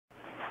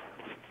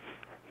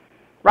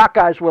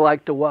RockEyez would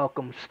like to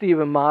welcome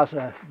Steven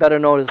Mazza, better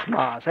known as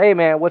Maz. Hey,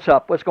 man, what's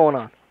up? What's going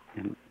on?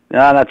 No,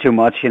 not too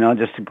much.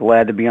 Just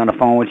glad to be on the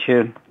phone with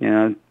you.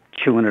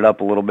 Chewing it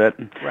up a little bit.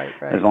 Right.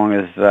 As long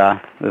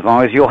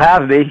as you'll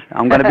have me,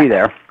 I'm going to be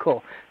there.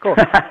 Cool.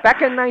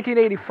 Back in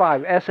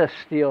 1985, SS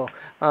Steele.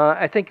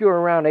 I think you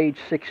were around age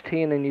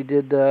 16, and you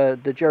did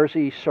the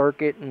Jersey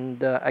circuit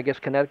and I guess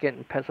Connecticut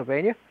and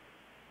Pennsylvania.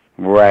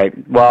 Right.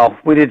 Well,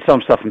 we did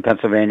some stuff in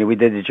Pennsylvania. We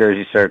did the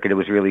Jersey circuit. It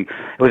was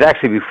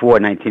actually before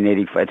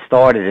 1985. It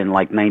started in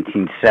like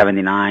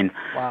 1979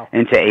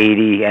 into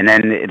 80, and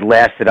then it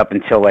lasted up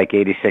until like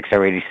 86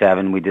 or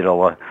 87. We did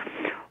all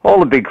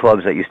the big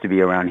clubs that used to be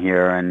around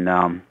here and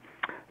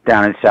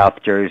down in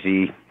South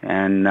Jersey,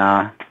 and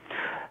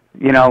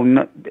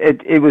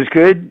it was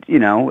good.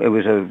 It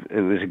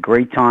was a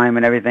great time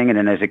and everything. And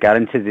then as it got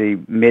into the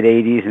mid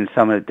 80s and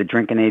some of the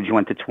drinking age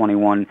went to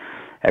 21,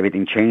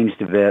 everything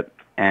changed a bit.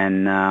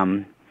 And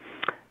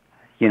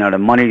the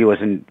money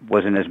wasn't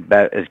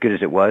as good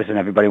as it was, and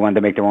everybody wanted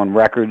to make their own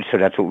records, so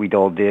that's what we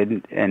all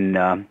did. And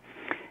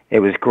it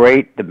was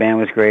great. The band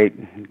was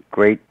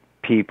great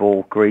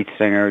people, great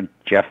singer.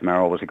 Jeff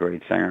Merrill was a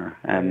great singer,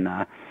 and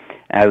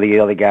the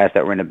other guys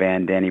that were in the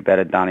band: Danny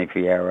Betta, Donnie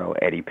Fierro,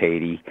 Eddie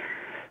Patey.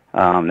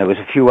 There was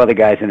a few other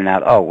guys in and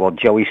out. Oh well,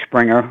 Joey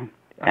Springer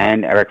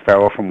and Eric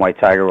Farrell from White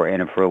Tiger were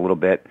in it for a little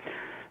bit.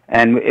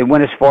 And it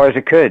went as far as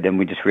it could, and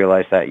we just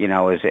realized that,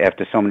 as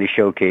after so many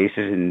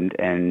showcases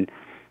and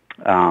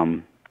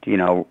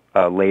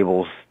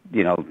labels,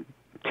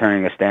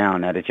 turning us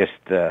down, that it just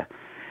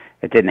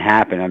it didn't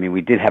happen. I mean, we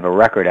did have a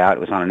record out;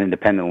 it was on an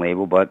independent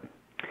label, but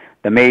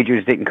the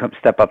majors didn't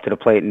step up to the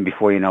plate, and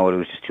before you know it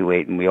was just too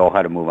late, and we all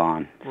had to move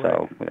on. Right.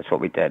 So that's what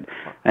we did.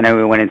 And then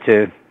we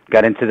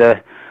got into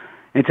the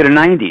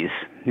 90s,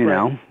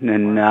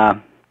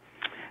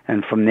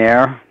 and from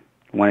there.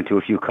 Went into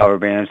a few cover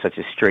bands such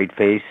as Straight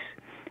Face,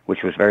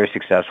 which was very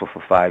successful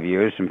for 5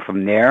 years. And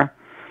from there,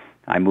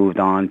 I moved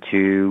on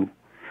to,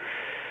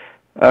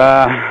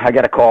 I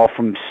got a call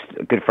from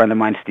a good friend of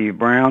mine, Steve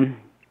Brown,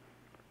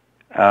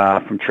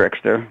 from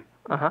Trickster,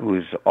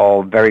 who's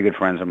all very good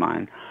friends of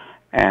mine.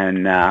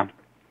 And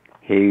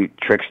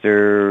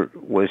Trickster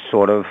was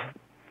sort of,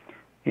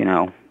 who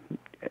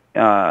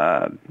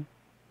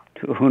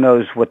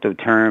knows what the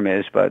term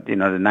is, but, the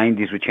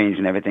 90s were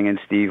changing everything, and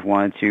Steve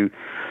wanted to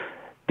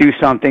do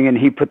something, and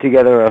he put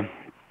together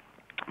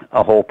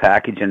a whole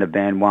package, and the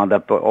band wound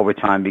up over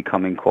time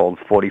becoming called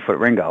 40-Foot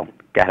RINGO.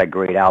 Got a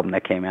great album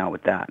that came out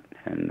with that,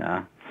 and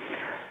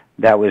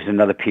that was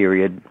another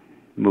period.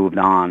 Moved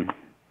on.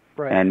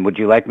 Right. And would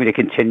you like me to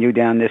continue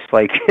down this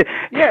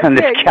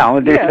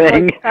calendar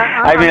thing?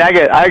 Like,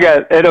 I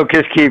got it'll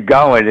just keep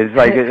going. It's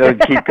like it'll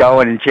keep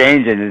going and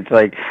changing. It's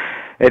like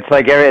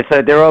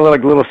they're all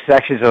like little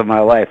sections of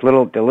my life, the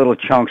little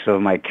chunks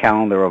of my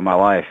calendar of my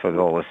life with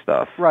all this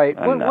stuff. Right.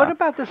 And, what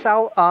about this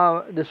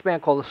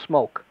band called The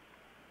Smoke?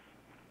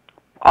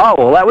 Oh,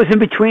 well, that was in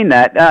between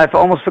that. I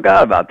almost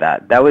forgot about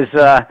that. That was,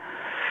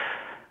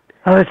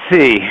 let's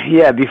see,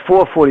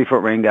 before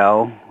 40-Foot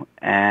RINGO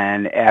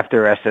and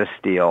after SS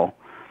Steele.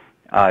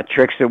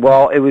 Trickster,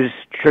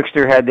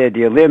 Trickster had their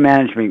deal. Their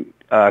management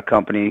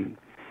company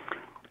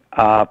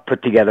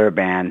put together a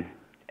band,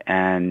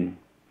 and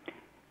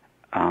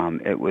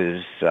it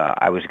was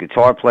I was a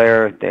guitar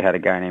player. They had a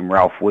guy named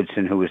Ralph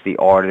Woodson who was the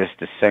artist,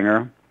 the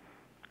singer,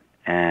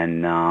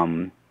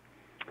 and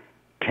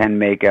Ken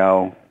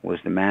Mako was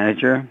the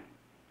manager.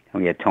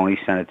 And we had Tony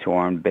Senator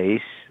on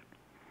bass,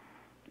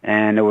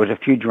 and there was a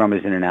few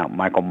drummers in and out.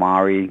 Michael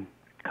Mari,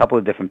 a couple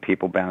of different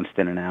people bounced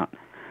in and out,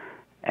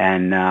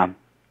 and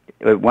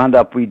it wound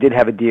up. We did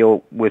have a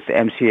deal with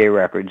MCA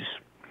Records.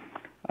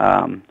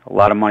 A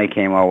lot of money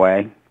came our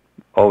way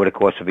over the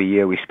course of a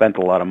year. We spent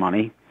a lot of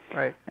money.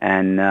 Right.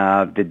 And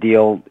the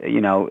deal,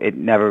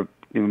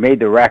 we made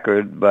the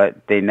record,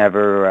 but they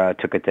never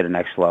took it to the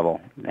next level,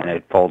 and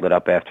it folded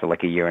up after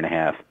like a year and a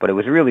half. But it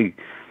was really,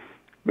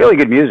 really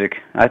good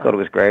music. I thought it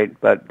was great.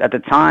 But at the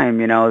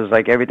time, it was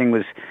like everything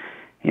was,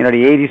 the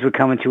 80s were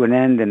coming to an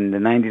end, and the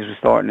 90s was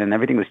starting, and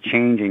everything was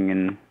changing,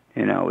 and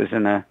it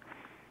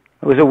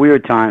was a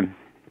weird time.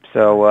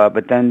 So,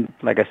 but then,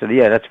 like I said,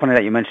 that's funny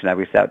that you mentioned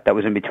that. That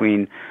was in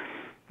between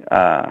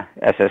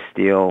SS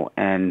Steele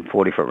and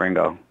 40-Foot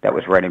RINGO. That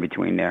was right in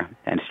between there,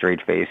 and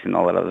Straight Face and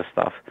all that other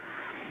stuff.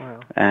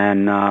 Wow.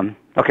 And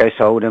okay,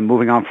 so then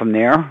moving on from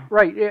there.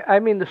 Right. I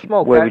mean, The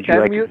Smoke.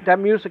 That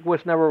music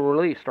was never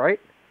released, right?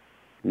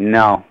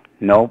 No.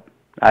 Nope.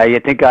 I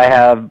think I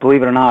have.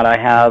 Believe it or not, I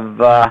have.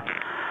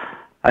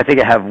 I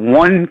think I have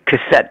one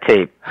cassette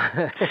tape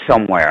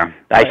somewhere.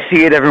 Right. I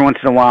see it every once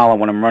in a while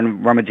when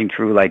I'm rummaging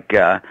through, like,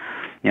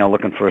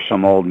 looking for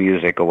some old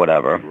music or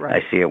whatever.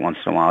 Right. I see it once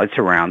in a while. It's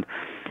around.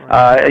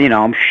 Right.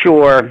 I'm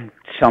sure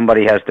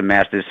somebody has the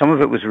masters. Some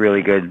of it was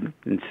really good.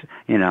 It's,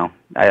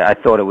 I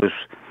thought it was,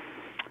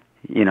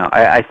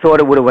 I thought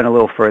it would have went a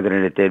little further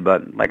than it did,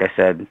 but like I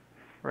said,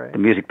 right. The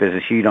music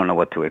business, you don't know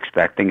what to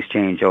expect. Things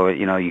change, or,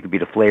 you could be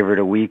the flavor of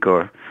the week,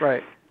 or,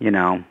 right.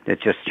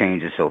 It just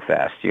changes so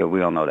fast.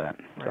 We all know that.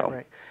 Right,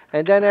 right.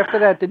 And then after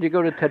that, did you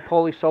go to Ted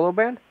Poley's solo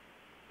band?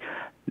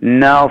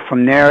 No,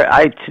 from there,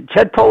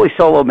 Ted Poley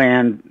solo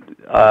band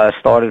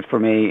started for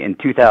me in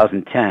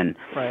 2010.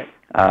 Right.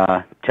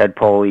 Ted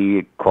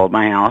Poley called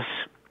my house,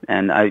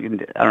 and I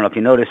don't know if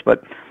you noticed,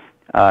 but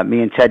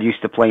me and Ted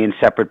used to play in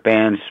separate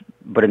bands,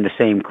 but in the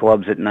same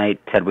clubs at night.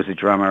 Ted was a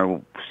drummer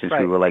since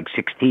we were like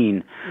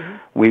 16. Mm-hmm.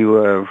 We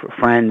were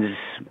friends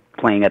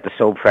playing at the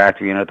Soap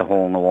Factory and at the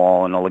Hole in the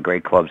Wall and all the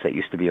great clubs that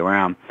used to be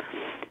around.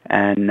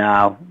 And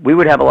we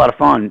would have a lot of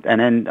fun. And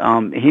then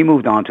he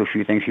moved on to a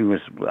few things. He was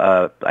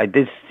I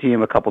did see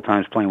him a couple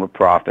times playing with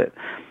Prophet.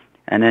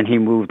 And then he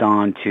moved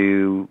on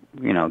to,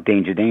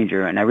 Danger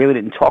Danger, and I really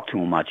didn't talk to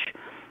him much.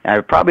 I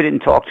probably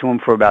didn't talk to him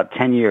for about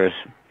 10 years.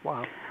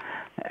 Wow.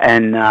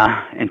 And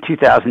in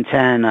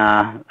 2010,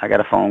 I got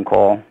a phone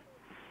call,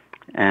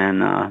 and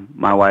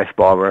my wife,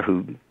 Barbara,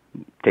 who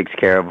takes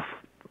care of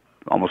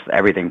almost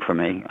everything for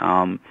me,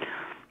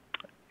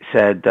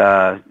 said,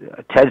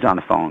 Ted's on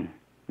the phone.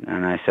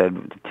 And I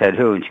said, Ted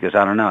who? And she goes,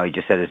 I don't know. He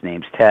just said his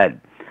name's Ted.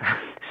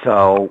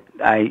 So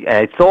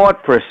I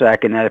thought for a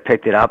second that I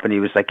picked it up, and he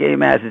was like, hey,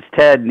 Maz, it's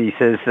Ted. And he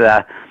says,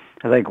 I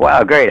was like,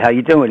 wow, great. How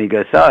you doing? He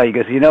goes, I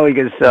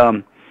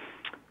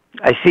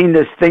seen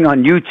this thing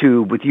on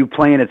YouTube with you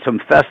playing at some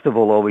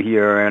festival over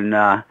here, and,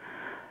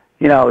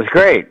 it was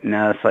great. And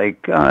I was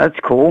like, oh, that's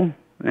cool.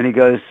 And he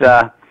goes,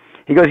 yeah,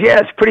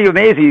 it's pretty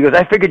amazing. He goes,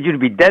 I figured you'd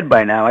be dead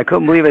by now. I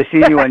couldn't believe I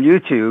seen you on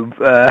YouTube.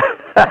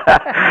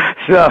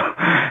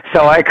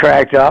 So I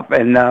cracked up,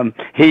 and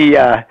he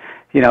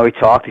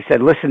talked. He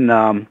said, listen,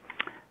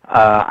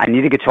 I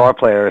need a guitar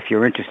player if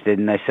you're interested.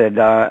 And I said,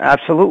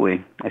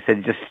 absolutely. I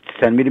said, just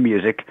send me the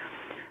music,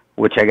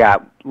 which I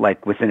got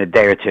like within a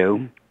day or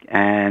two.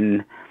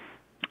 And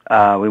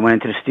we went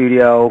into the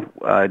studio,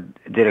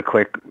 did a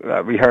quick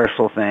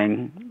rehearsal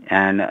thing,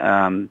 and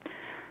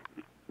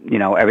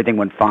everything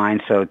went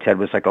fine. So Ted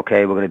was like,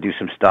 okay, we're going to do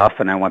some stuff.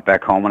 And I went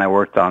back home and I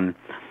worked on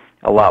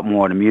a lot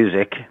more of the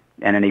music.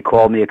 And then he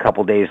called me a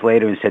couple days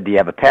later and said, do you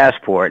have a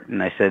passport?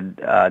 And I said,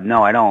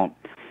 no, I don't.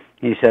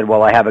 He said,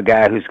 well, I have a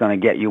guy who's going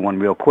to get you one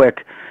real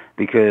quick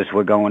because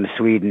we're going to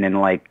Sweden in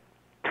like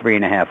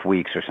 3.5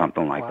 weeks or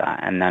something like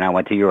that. And then I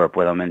went to Europe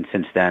with him. And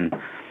since then,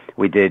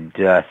 we did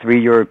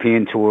 3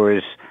 European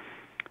tours,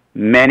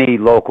 many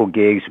local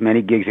gigs,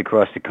 many gigs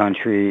across the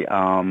country,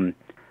 5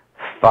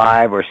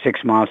 or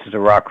 6 Monsters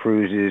of Rock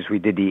cruises. We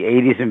did the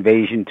 80s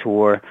Invasion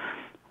tour,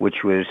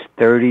 which was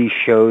 30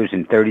 shows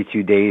in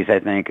 32 days, I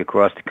think,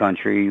 across the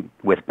country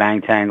with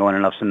Bang Tango and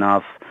Enough's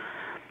Enough.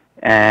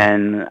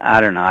 And I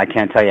don't know, I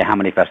can't tell you how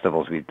many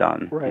festivals we've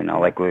done. Right.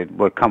 Like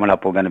we're coming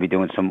up, we're going to be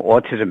doing some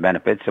autism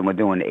benefits, and we're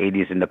doing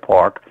 80s in the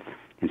Park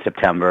in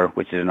September,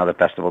 which is another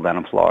festival down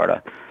in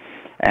Florida.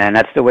 And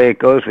that's the way it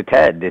goes with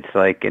Ted. It's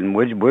like, and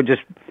we're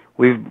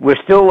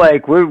still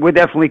like, we're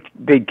definitely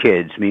big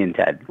kids, me and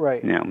Ted.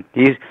 Right.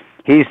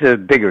 He's a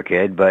bigger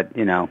kid, but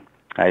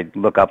I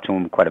look up to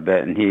him quite a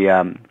bit. And he,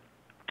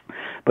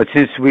 but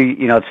since we,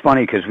 it's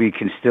funny because we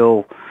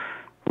still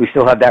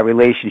have that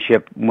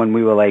relationship when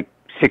we were like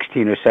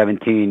 16 or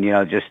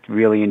 17. Just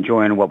really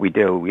enjoying what we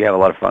do. We have a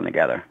lot of fun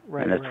together,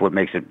 and that's what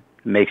makes it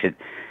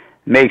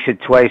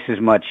twice as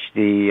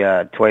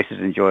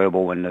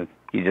enjoyable when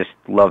you just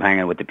love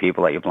hanging with the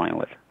people that you're playing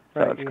with.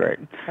 So it's great.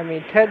 I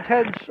mean, Ted's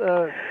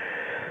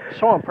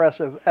so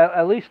impressive,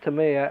 at least to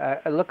me.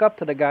 I look up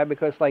to the guy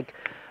because, like,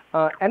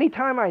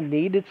 anytime I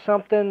needed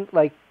something,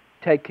 like,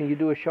 Ted, can you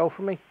do a show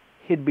for me?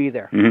 He'd be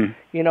there.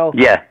 Mm-hmm.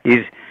 Yeah,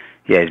 he's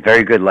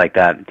very good like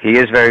that. He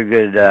is very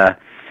good.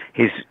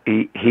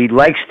 He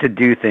likes to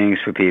do things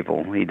for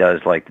people. He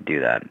does like to do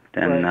that,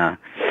 and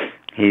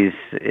if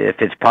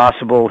it's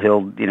possible,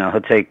 he'll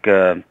take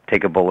a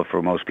bullet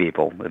for most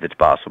people if it's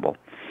possible.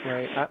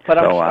 Right. But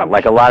so,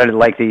 like a lot of the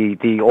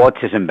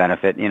autism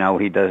benefit,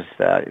 he does.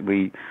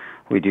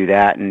 We do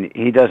that, and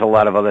he does a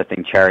lot of other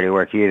things, charity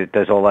work. He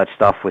does all that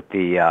stuff with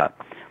the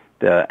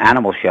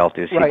animal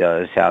shelters. He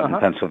does out in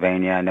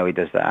Pennsylvania. I know he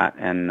does that,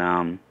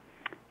 and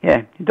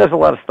he does a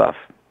lot of stuff.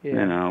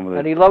 Yeah.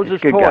 And he loves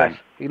his toys. Guy.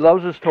 He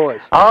loves his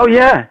toys. Oh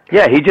yeah.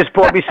 He just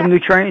bought me some new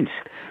trains.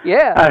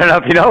 Yeah. I don't know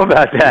if you know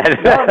about that.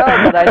 No,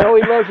 but I know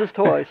he loves his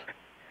toys.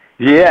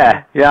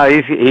 Yeah,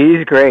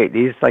 he's great.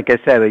 He's, like I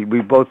said,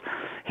 we both.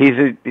 He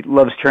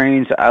loves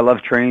trains. I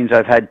love trains.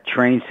 I've had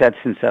train sets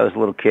since I was a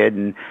little kid,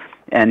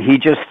 and he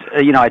just,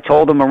 I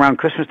told him around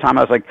Christmas time,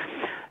 I was like,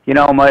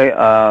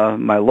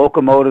 my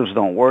locomotives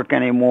don't work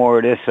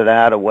anymore, this or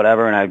that or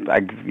whatever, and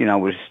I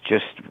was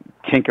just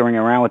tinkering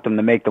around with them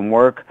to make them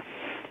work.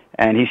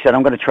 And he said,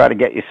 I'm going to try to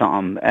get you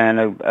something.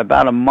 And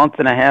about a month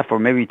and a half or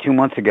maybe 2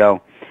 months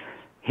ago,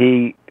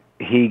 he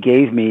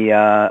gave me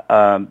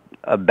a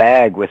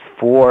bag with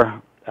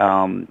 4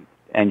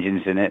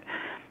 engines in it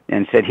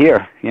and said,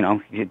 here,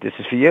 this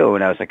is for you.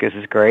 And I was like, this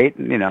is great.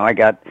 I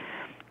got,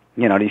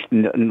 these,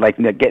 like,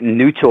 getting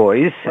new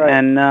toys. Right.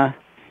 And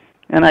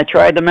I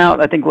tried them out,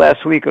 I think,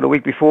 last week or the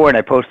week before, and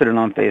I posted it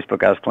on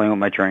Facebook. I was playing with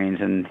my trains.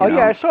 And,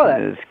 I saw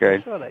that. It was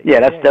great. I saw that. Yeah,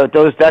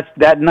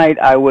 that night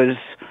I was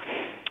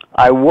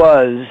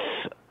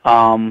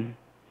home,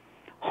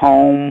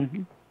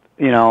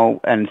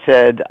 and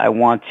said I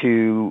want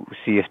to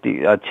see if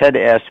Ted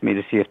asked me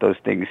to see if those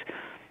things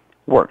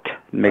worked,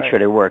 make sure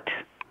they worked,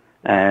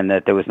 and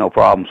that there was no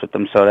problems with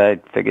them. So I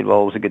figured,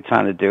 well, it was a good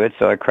time to do it.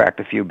 So I cracked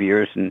a few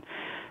beers and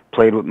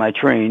played with my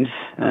trains,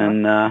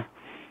 and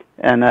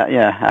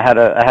yeah, I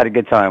had a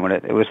good time with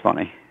it. It was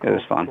funny. It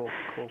was fun. Cool.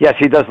 Yes,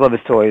 he does love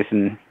his toys,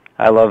 and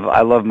I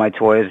love my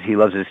toys. He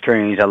loves his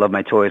trains. I love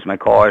my toys, my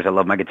cars. I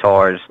love my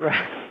guitars.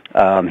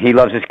 Right. He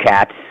loves his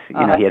cats.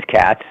 You know, he has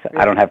cats.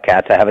 I don't have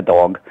cats. I have a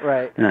dog.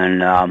 Right.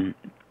 And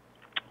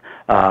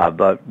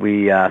but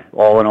we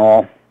all in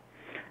all,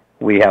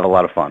 we have a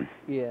lot of fun.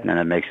 Yeah. And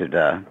it makes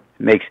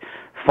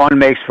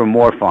for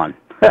more fun.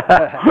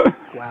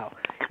 Wow.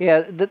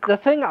 Yeah, the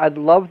thing I'd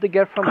love to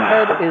get from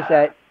Ted is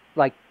that,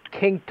 like,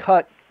 King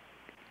Tut,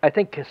 I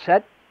think,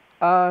 cassette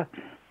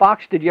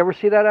box. Did you ever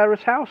see that at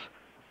his house?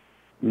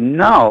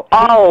 No.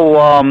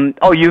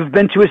 Oh, you've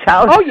been to his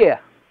house? Oh, yeah.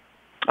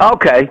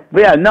 Okay.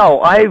 Yeah,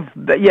 no, I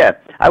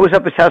was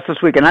up his house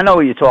this week, and I know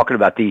what you're talking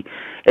about.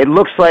 It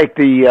looks like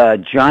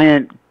the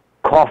giant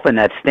coffin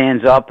that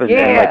stands up and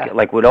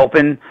like would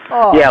open.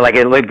 Oh. Yeah, like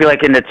it would be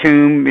like in the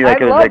tomb. Like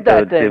I love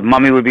that thing. The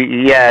mummy would be.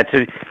 Yeah,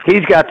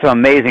 he's got some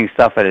amazing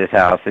stuff at his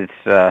house. It's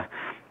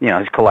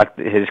his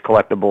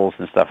collectibles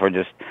and stuff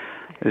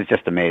it's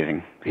just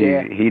amazing.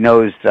 He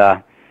knows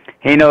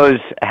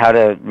how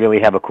to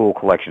really have a cool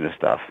collection of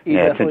stuff.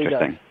 It's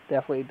interesting.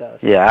 Definitely does.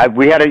 Yeah,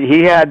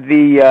 he had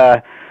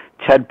the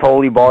Ted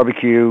Poley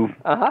barbecue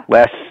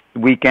last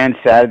weekend,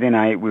 Saturday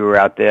night. We were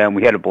out there and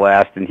we had a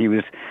blast, and he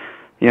was,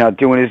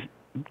 doing his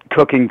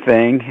cooking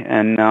thing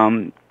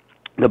and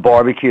the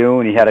barbecue,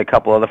 and he had a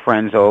couple other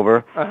friends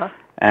over,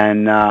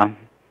 and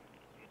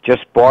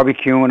just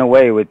barbecuing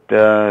away with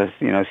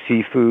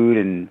seafood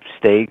and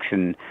steaks,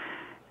 and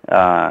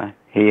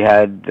he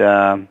had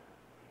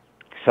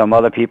some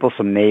other people,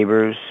 some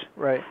neighbors,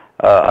 right.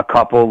 A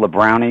couple, the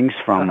Brownings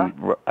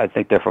from, I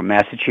think they're from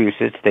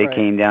Massachusetts. They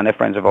came down. They're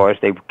friends of ours.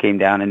 They came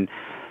down and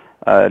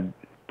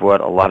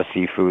brought a lot of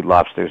seafood,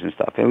 lobsters and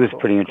stuff. It was a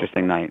pretty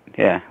interesting night.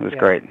 Yeah, it was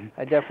great.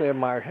 I definitely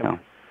admired him.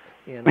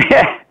 I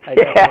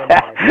definitely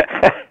admired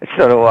him.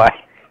 So do I.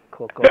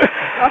 Cool.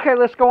 Okay,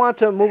 let's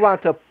move on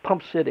to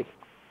Pump City.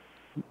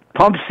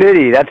 Pump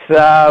City, that's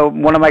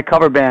one of my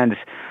cover bands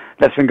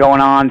that's been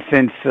going on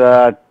since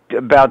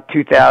about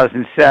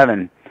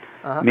 2007.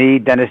 Me,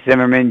 Dennis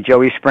Zimmerman,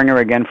 Joey Springer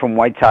again from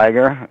White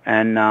Tiger,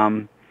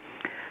 and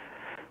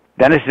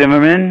Dennis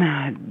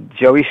Zimmerman,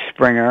 Joey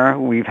Springer.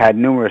 We've had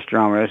numerous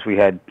drummers. We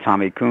had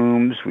Tommy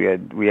Coombs.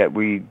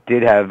 We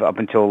did have up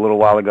until a little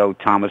while ago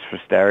Thomas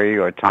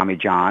Frosteri or Tommy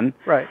John.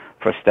 Right.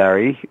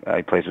 Frosteri.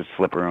 He plays with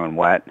Slippery and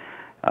Wet.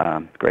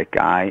 Great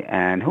guy.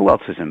 And who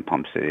else is in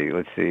Pump City?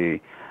 Let's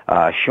see.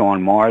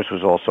 Sean Mars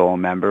was also a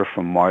member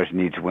from Mars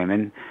Needs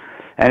Women,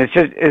 and it's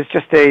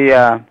just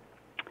a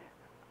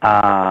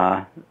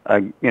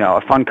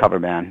fun cover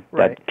band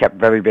that kept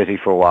very busy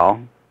for a while,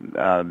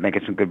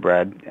 making some good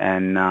bread,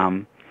 and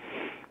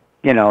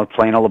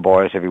playing all the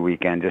bars every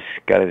weekend.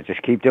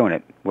 Just keep doing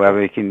it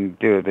wherever you can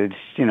do it. It's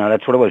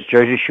that's what it was.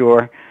 Jersey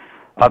Shore,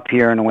 up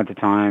here in the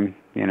wintertime.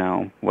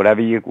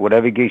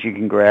 Whatever gigs you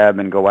can grab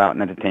and go out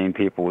and entertain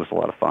people was a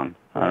lot of fun.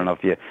 I don't know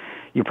if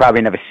you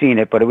probably never seen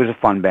it, but it was a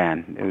fun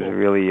band. It was a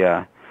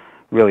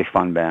really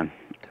fun band.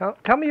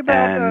 Tell me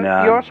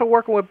about. You're also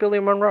working with Billy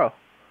Monroe.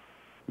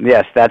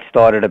 Yes, that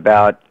started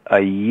about a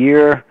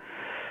year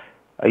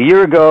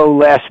ago,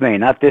 last May,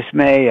 not this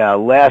May,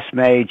 last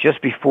May,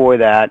 just before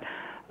that.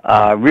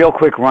 Real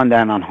quick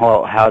rundown on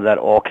how that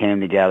all came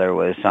together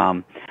was,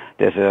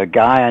 there's a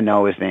guy I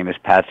know, his name is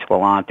Pat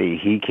Squillanti.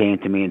 He came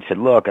to me and said,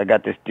 look, I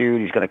got this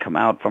dude, he's going to come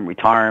out from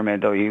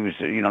retirement, he was,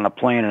 not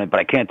playing it,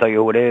 but I can't tell you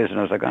who it is. And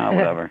I was like, oh,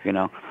 whatever,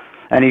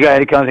 And he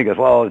comes and he goes,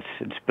 well,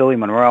 it's Billy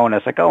Monroe. And I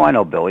was like, oh, I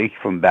know Billy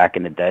from back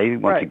in the day.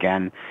 Once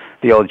again,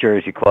 the old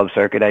Jersey club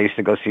circuit. I used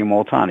to go see him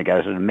all the time. The guy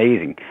was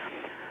amazing.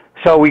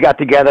 So we got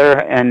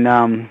together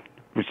and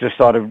we just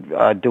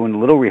started doing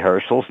little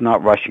rehearsals,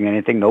 not rushing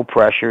anything, no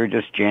pressure,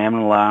 just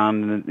jamming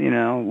around,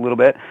 a little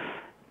bit.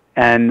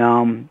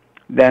 And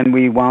then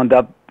we wound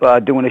up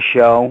doing a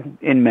show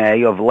in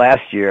May of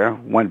last year.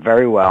 Went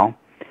very well.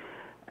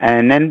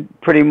 And then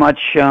pretty much,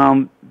 it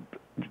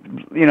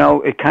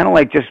kind of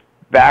like just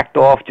backed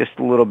off just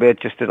a little bit,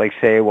 just to like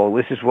say, well,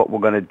 this is what we're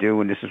going to do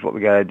and this is what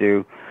we got to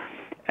do.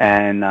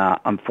 And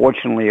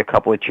unfortunately, a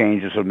couple of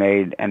changes were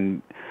made,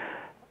 and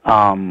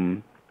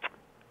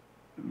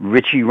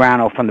Richie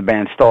Rano from the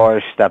band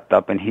Stars stepped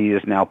up, and he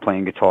is now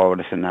playing guitar with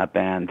us in that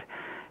band.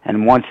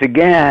 And once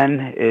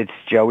again, it's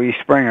Joey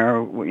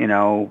Springer,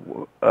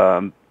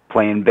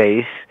 playing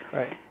bass,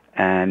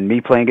 and me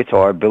playing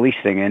guitar, Billy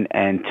singing,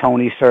 and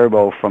Tony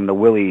Serbo from the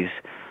Willies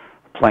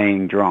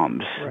playing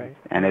drums.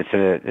 And it's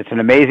an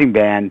amazing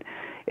band.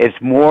 It's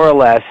more or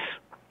less,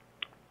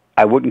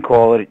 I wouldn't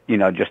call it,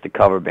 just a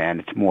cover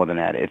band. It's more than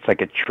that. It's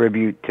like a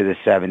tribute to the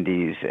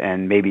 70s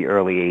and maybe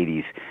early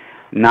 80s.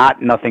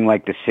 Nothing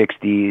like the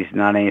 60s,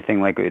 not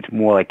anything like, it's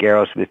more like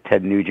Aerosmith,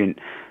 Ted Nugent,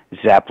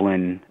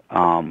 Zeppelin,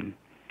 some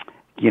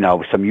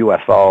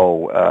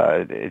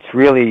UFO. It's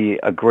really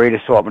a great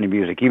assortment of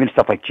music, even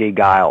stuff like Jay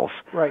Giles.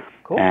 Right,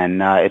 cool.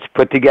 And it's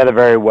put together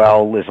very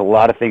well. There's a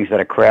lot of things that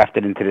are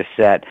crafted into the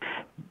set.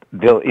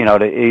 Bill, you know,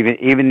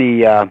 even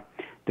the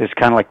there's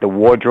kind of like the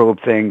wardrobe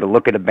thing. The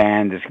look of the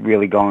band is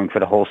really going for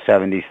the whole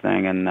 '70s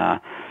thing, and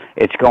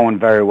it's going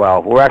very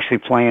well. We're actually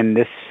playing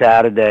this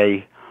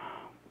Saturday,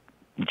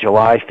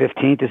 July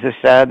 15th. Is this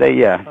Saturday?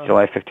 Yeah,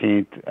 July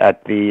 15th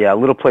at the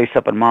little place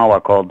up in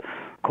Mahwah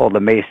called the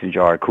Mason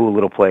Jar. Cool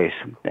little place,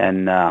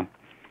 and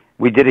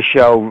we did a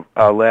show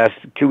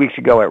 2 weeks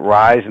ago at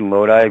Rise in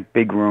Lodi,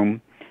 big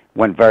room,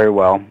 went very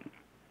well,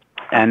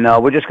 and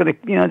we're just gonna,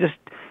 you know, just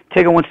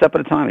take it one step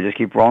at a time and just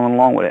keep rolling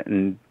along with it,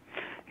 and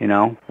you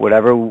know,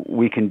 whatever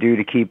we can do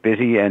to keep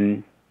busy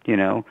and, you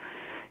know,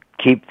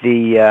 keep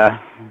the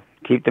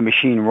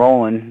machine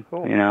rolling.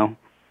 Cool. You know,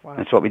 wow.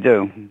 That's what we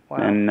do. Wow.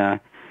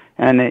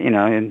 And you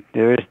know, and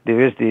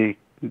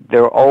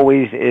there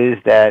always is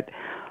that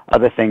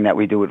other thing that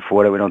we do it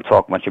for that we don't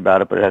talk much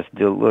about it, but it has to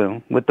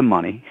do with the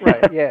money.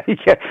 Right. Yeah.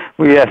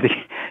 We have to,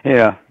 you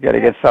know, got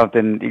to get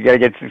something. You got to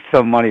get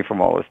some money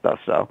from all this stuff.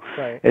 So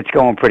it's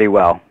going pretty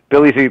well.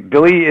 Billy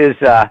is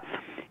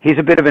he's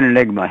a bit of an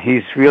enigma.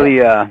 He's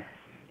really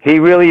he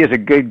really is a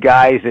good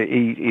guy. He's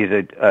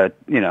a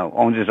you know,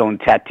 owns his own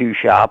tattoo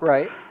shop.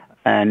 Right.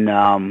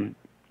 And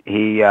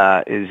he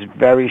is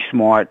very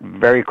smart,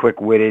 very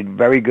quick-witted,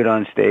 very good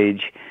on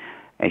stage.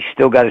 And he's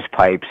still got his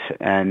pipes.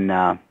 And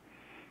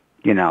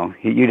you know,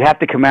 you'd have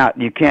to come out.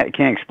 You can't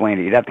explain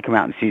it. You'd have to come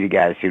out and see the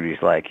guy to see what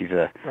he's like. He's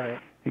a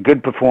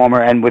good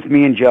performer. And with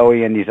me and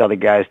Joey and these other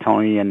guys,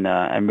 Tony and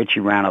Richie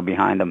Rano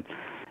behind him,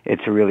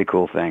 it's a really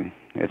cool thing.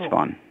 It's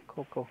fun.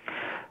 Cool.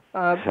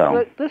 Let's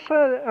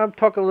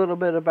talk a little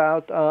bit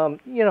about,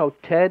 you know,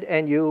 Ted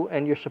and you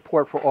and your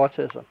support for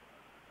autism.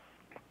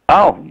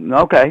 Oh,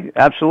 okay,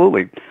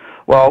 absolutely.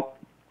 Well,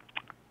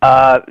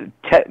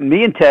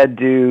 me and Ted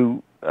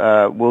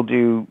we'll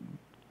do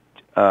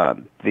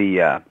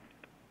the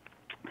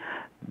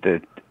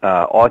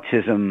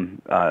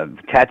autism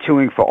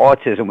tattooing for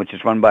autism, which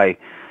is run by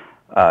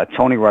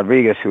Tony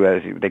Rodriguez,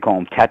 they call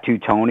him Tattoo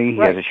Tony. He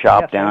has a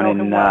shop down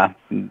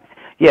in.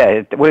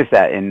 Yeah, what is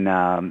that in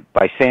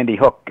by Sandy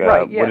Hook?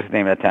 What is the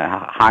name of that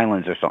town?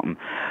 Highlands or something.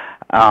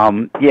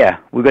 Yeah,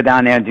 we go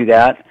down there and do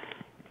that,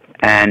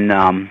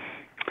 and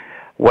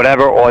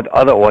whatever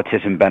other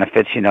autism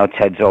benefits, you know,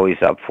 Ted's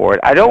always up for it.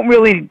 I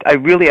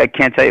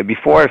can't tell you.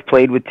 Before I've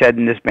played with Ted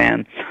in this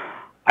band,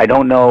 I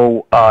don't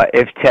know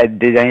if Ted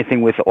did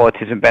anything with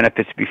autism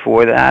benefits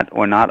before that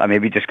or not.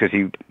 Maybe just because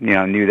he, you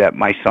know, knew that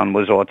my son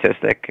was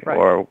autistic,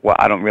 or well,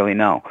 I don't really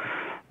know.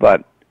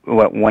 But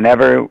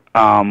whenever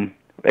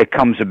it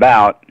comes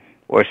about,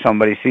 or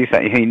somebody sees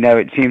something,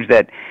 it seems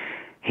that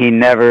he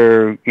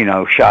never, you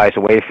know, shies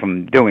away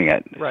from doing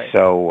it. Right.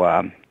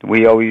 So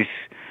we always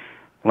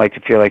like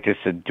to feel like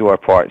just to do our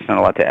part. It's not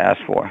a lot to ask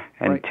for,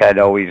 and Ted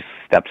always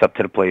steps up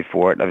to the plate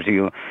for it. As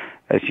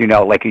you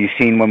know, like you've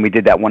seen when we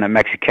did that one at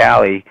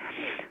Mexicali,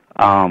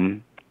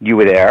 you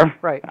were there.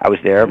 Right. I was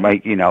there.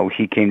 Mike, you know,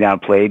 he came down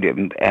and played,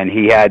 and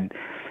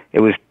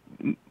it was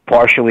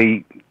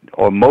partially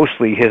or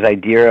mostly his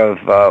idea of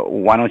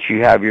why don't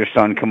you have your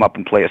son come up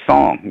and play a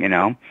song, you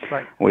know,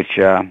 which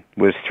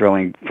was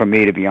thrilling for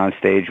me to be on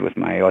stage with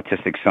my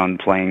autistic son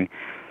playing.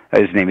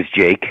 His name is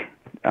Jake.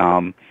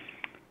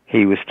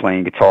 He was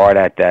playing guitar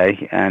that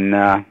day,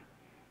 and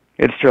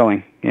it's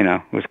thrilling. You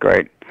know, it was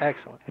great.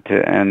 Excellent.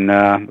 And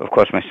of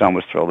course, my son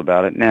was thrilled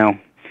about it. Now,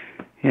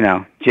 you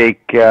know,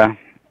 Jake, you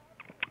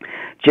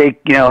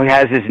know,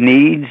 has his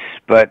needs,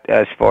 but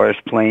as far as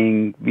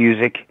playing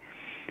music,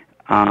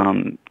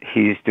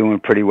 he's doing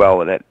pretty well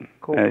with it.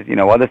 Cool. You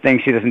know, other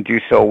things he doesn't do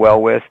so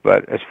well with,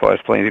 but as far as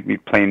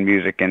playing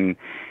music and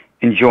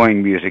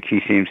enjoying music,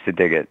 he seems to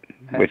dig it,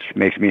 which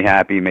makes me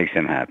happy, makes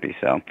him happy.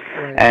 So,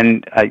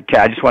 and I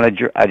just want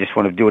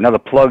to do another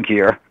plug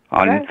here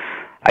on. Okay.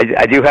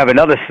 I do have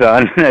another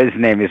son. His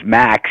name is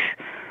Max,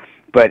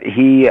 but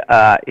he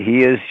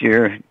is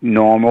your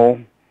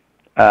normal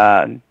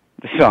son.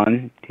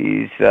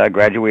 He's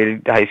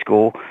graduated high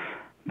school,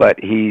 but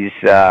he's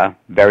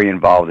very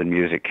involved in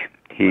music.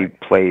 He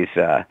plays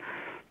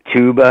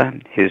tuba.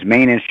 His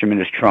main instrument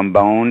is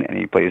trombone, and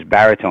he plays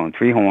baritone,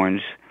 3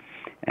 horns.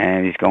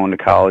 And he's going to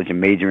college and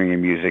majoring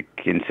in music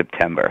in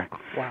September.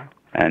 Wow!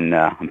 And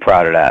I'm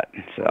proud of that.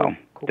 So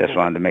just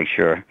wanted to make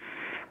sure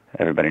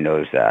everybody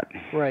knows that.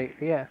 Right,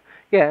 yeah.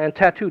 Yeah, and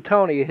Tattoo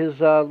Tony, his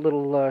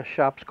little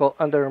shop's called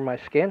Under My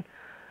Skin.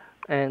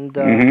 And,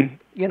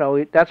 you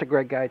know, that's a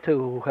great guy, too,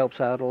 who helps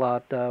out a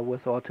lot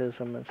with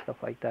autism and stuff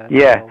like that.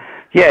 Yeah,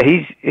 so.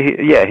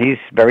 He's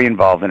very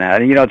involved in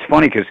that. And, you know, it's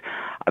funny because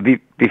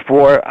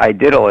before I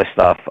did all this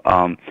stuff,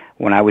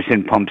 when I was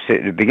in Pump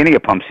City, the beginning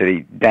of Pump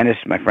City,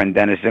 my friend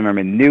Dennis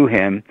Zimmerman knew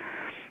him.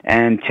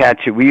 And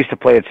Tattoo, we used to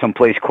play at some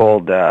place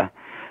called...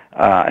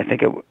 I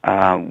think it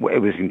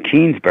was in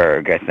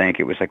Keensburg. I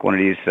think it was like one of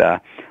these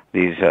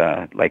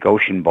like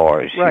ocean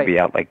bars. Right. You'd be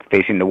out like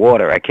facing the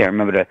water. I can't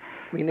remember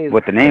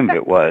what the name of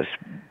it was,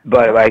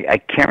 but I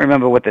can't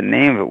remember what the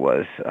name of it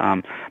was.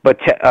 But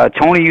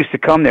Tony used to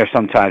come there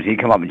sometimes.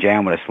 He'd come up and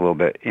jam with us a little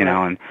bit, you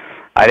know. And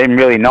I didn't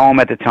really know him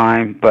at the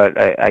time, but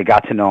I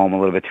got to know him a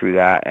little bit through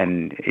that.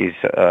 And he's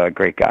a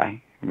great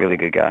guy, really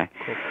good guy.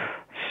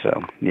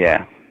 So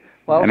yeah.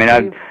 Well, I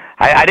mean,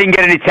 I didn't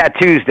get any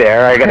tattoos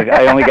there.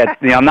 I only got,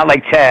 I'm not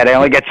like Ted. I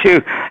only got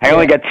two. I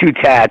only got 2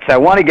 tats. I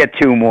want to get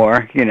 2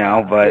 more,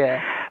 but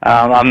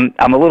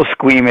I'm a little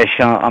squeamish.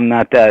 I'm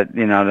not that,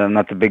 I'm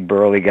not the big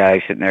burly guy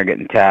sitting there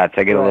getting tats.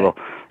 I get a little.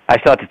 I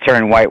start to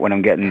turn white when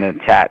I'm getting the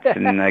tats,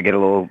 and I get a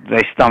little.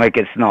 My stomach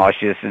gets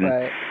nauseous,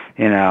 and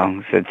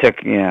so it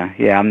took.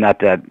 I'm not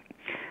that.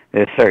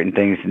 There's certain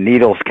things.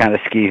 Needles kind of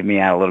skeeve me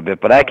out a little bit,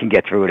 but I can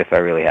get through it if I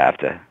really have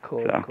to.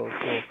 Cool.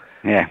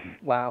 Yeah.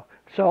 Wow.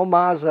 So,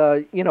 Maz,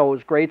 it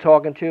was great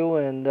talking to you,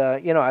 and,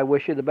 I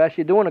wish you the best.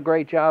 You're doing a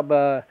great job,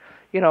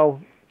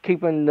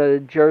 keeping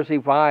the Jersey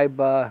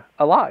vibe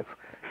alive,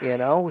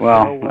 Well,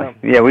 so,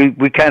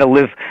 we kind of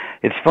live.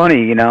 It's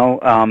funny, who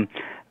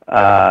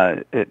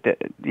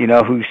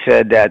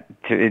said that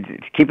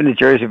keeping the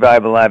Jersey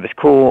vibe alive is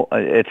cool.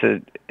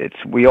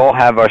 We all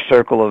have our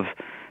circle of.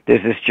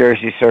 There's this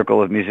Jersey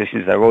circle of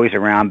musicians that are always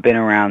around, been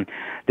around.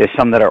 There's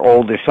some that are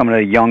older, some that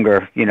are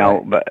younger,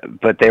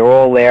 but they're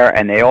all there,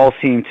 and they all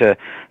seem to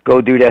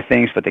go do their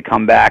things, but they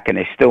come back, and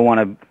they still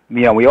want to,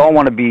 we all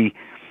want to be,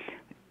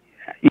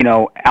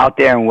 out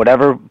there in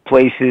whatever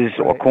places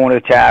or corner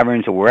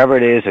taverns or wherever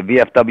it is, a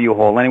VFW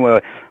hall,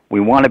 anywhere. We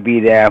want to be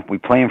there. We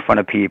play in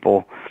front of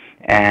people.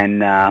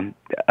 And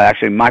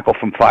actually, Michael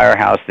from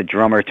Firehouse, the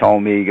drummer,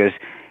 told me,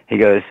 he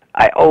goes,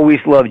 I always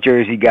love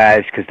Jersey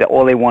guys because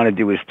all they want to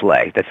do is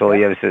play. That's all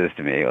he ever says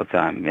to me all the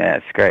time. Yeah,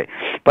 it's great.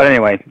 But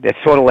anyway, it's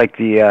sort of like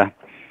it's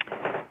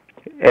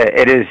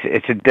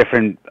a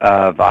different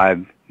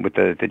vibe with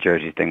the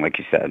Jersey thing, like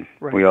you said.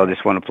 Right. We all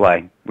just want to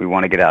play. We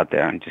want to get out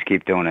there and just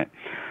keep doing it.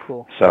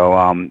 Cool. So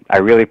I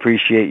really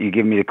appreciate you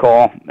giving me the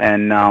call,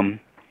 and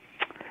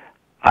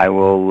I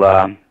will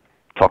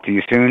talk to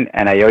you soon,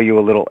 and I owe you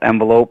a little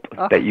envelope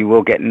that you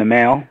will get in the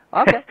mail.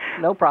 Okay,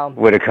 no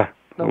problem.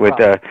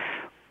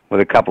 with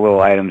a couple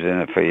little items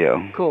in it for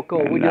you. Cool.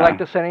 And, would you like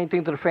to send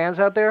anything to the fans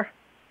out there?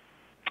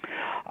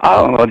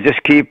 Oh, well,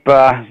 just keep,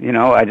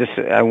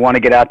 I want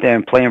to get out there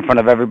and play in front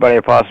of everybody I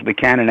possibly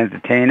can and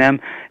entertain them.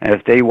 And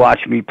if they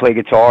watch me play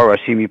guitar or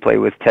see me play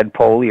with Ted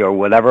Poley or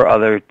whatever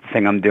other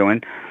thing I'm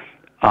doing,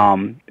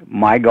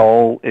 my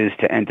goal is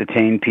to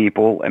entertain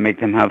people and make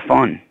them have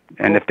fun.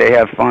 And if they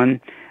have fun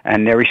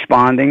and they're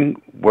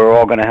responding, we're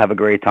all going to have a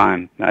great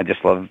time. I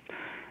just love.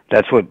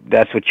 That's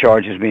what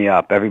charges me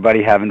up.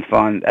 Everybody having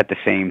fun at the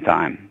same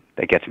time.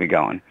 That gets me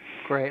going.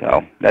 Great.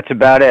 So that's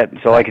about it.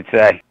 That's all I could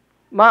say.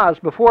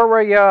 Maz, before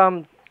we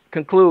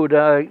conclude,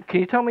 can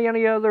you tell me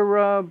any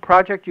other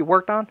project you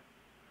worked on?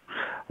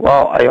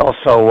 Well, I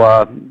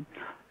also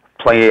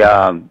play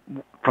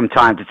from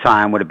time to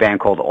time with a band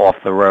called Off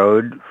the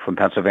Road from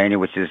Pennsylvania,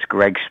 which is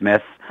Greg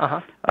Smith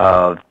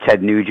of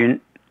Ted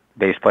Nugent,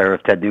 bass player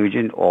of Ted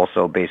Nugent,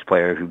 also bass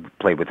player who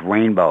played with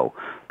Rainbow,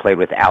 played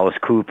with Alice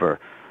Cooper,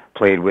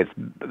 played with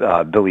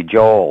Billy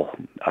Joel,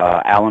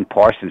 Alan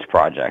Parsons'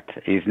 project.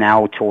 He's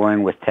now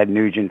touring with Ted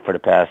Nugent for the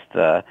past,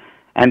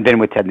 and been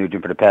with Ted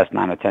Nugent for the past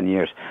 9 or 10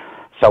 years.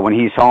 So when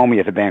he's home, he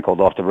has a band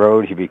called Off the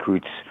Road. He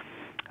recruits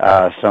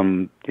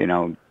some,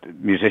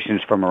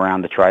 musicians from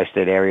around the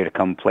tri-state area to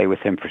come play with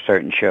him for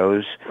certain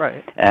shows.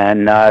 Right.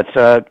 And it's,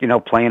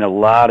 playing a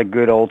lot of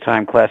good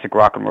old-time classic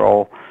rock and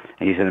roll.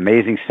 And he's an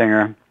amazing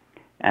singer,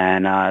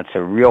 and it's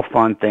a real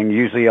fun thing.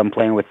 Usually I'm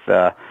playing with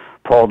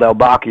Paul Del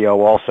Bacchio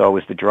also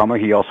is the drummer.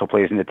 He also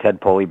plays in the Ted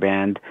Poley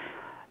band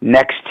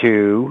next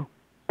to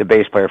the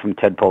bass player from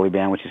Ted Poley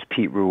band, which is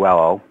Pete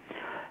Ruello.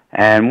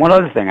 And one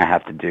other thing I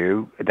have to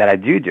do, that I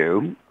do,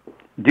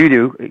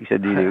 he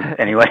said do,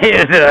 anyway,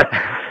 is,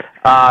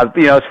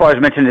 as far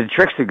as mentioning the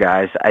Trickster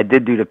guys, I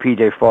did do the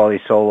PJ Farley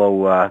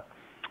solo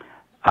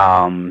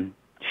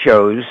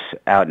shows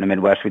out in the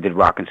Midwest. We did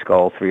Rock and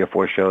Skull, 3 or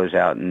 4 shows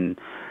out in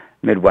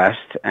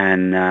Midwest,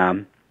 and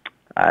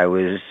I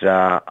was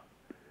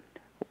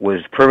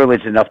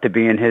privileged enough to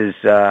be in his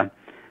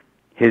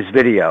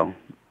video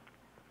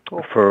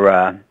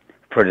for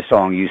the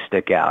song "You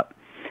Stick Out,"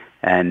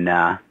 and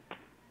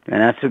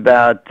that's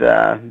about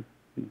it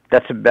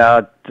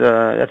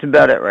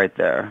right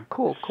there.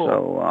 Cool.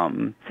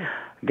 So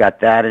got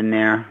that in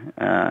there.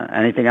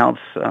 Anything else?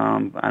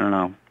 I don't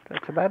know.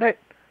 That's about it.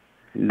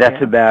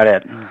 That's about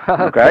it.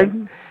 Okay.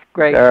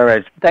 Great. All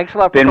right. Thanks a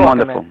lot for Been talking,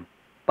 wonderful. Man.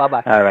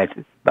 Bye-bye. All right.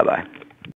 Bye-bye.